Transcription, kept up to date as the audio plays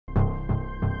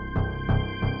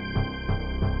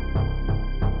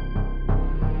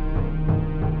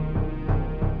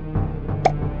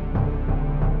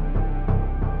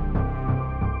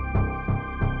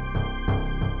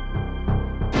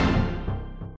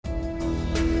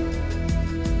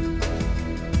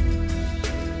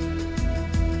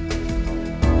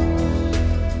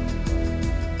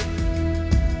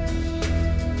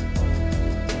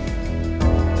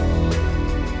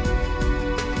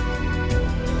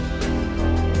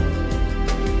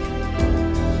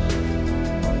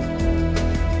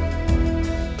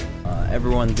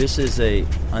Everyone, this is a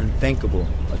unthinkable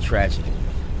tragedy.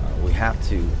 We have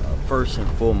to first and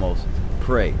foremost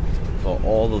pray for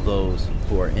all of those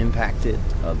who are impacted,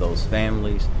 those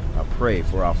families. Pray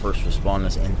for our first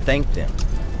responders and thank them,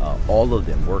 all of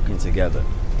them working together,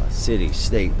 city,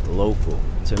 state, local,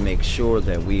 to make sure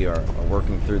that we are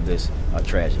working through this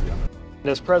tragedy.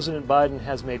 As President Biden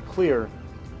has made clear,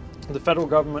 the federal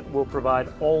government will provide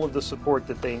all of the support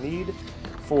that they need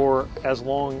for as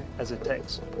long as it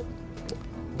takes.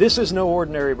 This is no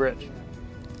ordinary bridge.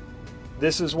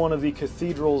 This is one of the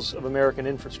cathedrals of American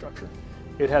infrastructure.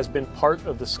 It has been part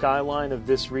of the skyline of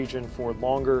this region for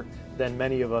longer than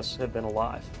many of us have been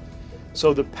alive.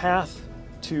 So the path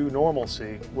to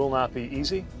normalcy will not be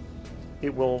easy.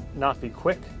 It will not be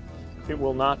quick. It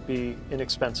will not be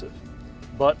inexpensive.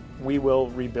 But we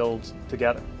will rebuild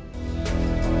together.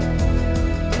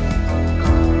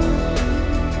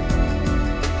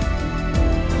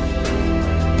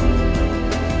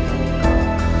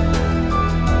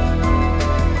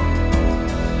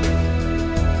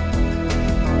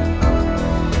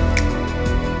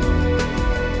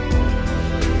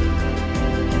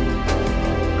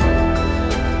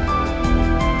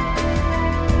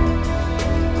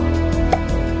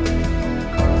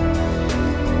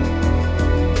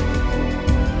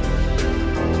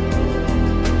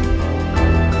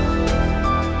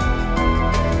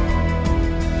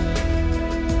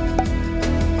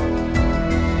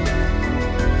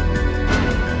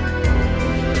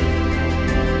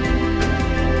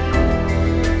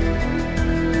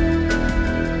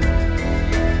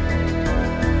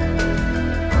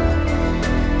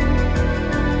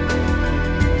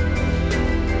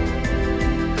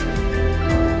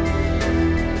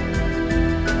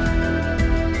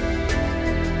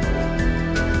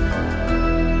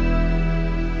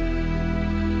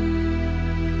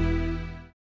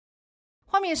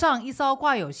 面上一艘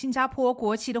挂有新加坡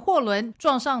国旗的货轮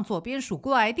撞上左边数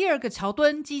过来第二个桥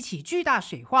墩，激起巨大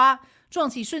水花。撞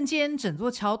击瞬间，整座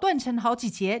桥断成好几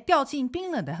截，掉进冰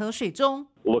冷的河水中。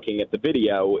Looking at the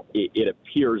video, it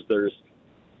appears there's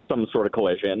some sort of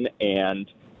collision, and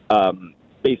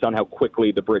based on how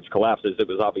quickly the bridge collapses, it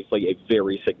was obviously a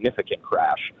very significant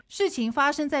crash. 事情发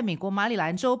生在美国马里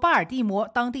兰州巴尔的摩，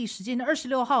当地时间的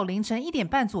26号凌晨1点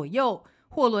半左右。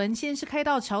货轮先是开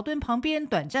到桥墩旁边，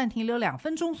短暂停留2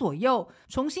分钟左右，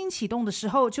重新启动的时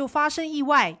候就发生意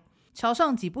外。桥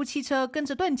上几部汽车跟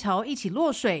着断桥一起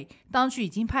落水，当局已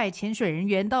经派潜水人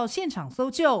员到现场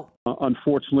搜救。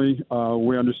Unfortunately,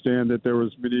 we understand that there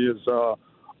was many as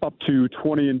up to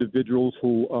 20 individuals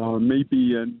who may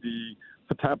be in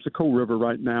the Patapsco River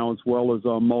right now, as well as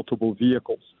multiple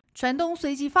vehicles. 船东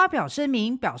随即发表声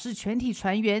明，表示全体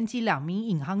船员及2名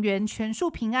引航员全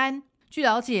数平安。据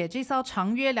了解，这艘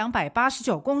长约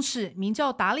289公尺、名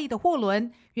叫达利的货轮，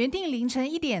原定凌晨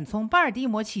1点从巴尔的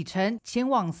摩启程，前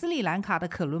往斯里兰卡的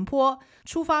可伦坡。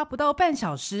出发不到半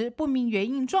小时，不明原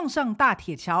因撞上大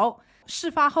铁桥。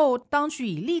事发后，当局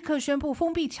已立刻宣布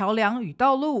封闭桥梁与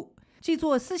道路。这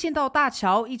座4线道大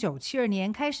桥1972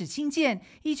年开始兴建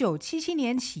，1977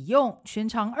年启用，全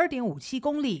长2.57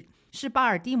公里，是巴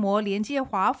尔的摩连接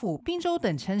华府、宾州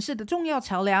等城市的重要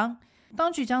桥梁。当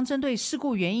局将针对事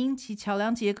故原因及桥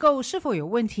梁结构是否有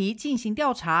问题进行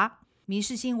调查。民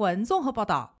视新闻综合报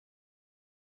道。